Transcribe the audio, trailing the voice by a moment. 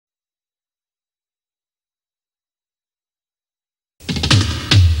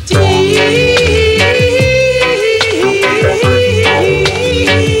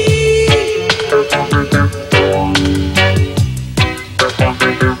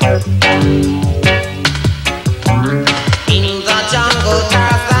In the jungle,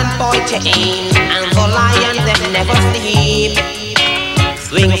 Tarzan pointing, and the lion them never sleep.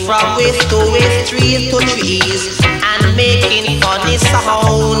 Swing from waist to waist, trees to trees, and making funny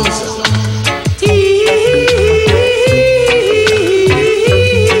sounds.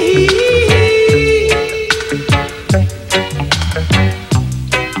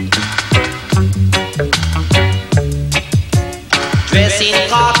 Dressed in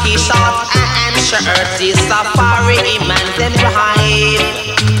khaki shorts and shirts, the safari man them ride,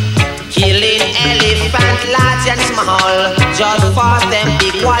 killing elephant large and small, just for them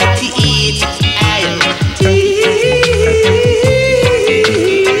big white to eat.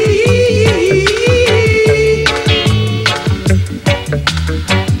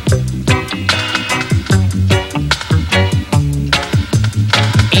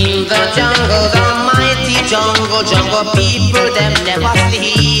 In the jungle, the mighty jungle people them never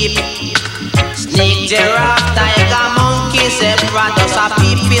sleep. Snake, giraffe, tiger, monkey, zebra, does a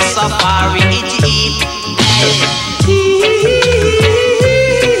pee-pee safari jeep.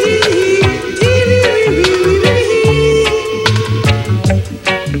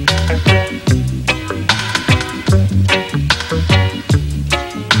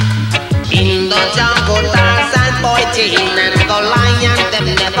 In the jungle, Tarzan pointing, and the lion them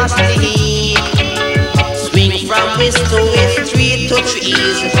never sleep. Swing from waist to waist, tree to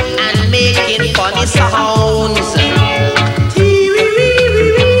trees, and making funny sounds.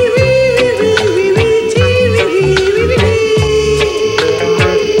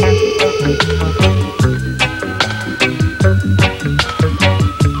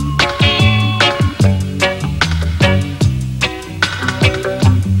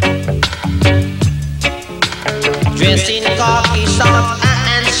 Dressed in khaki shorts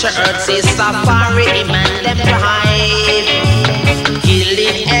and shirts, the safari man them drive,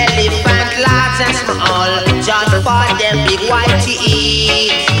 killing elephant large and small, just for them big white to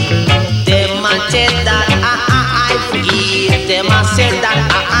eat. Them a tell that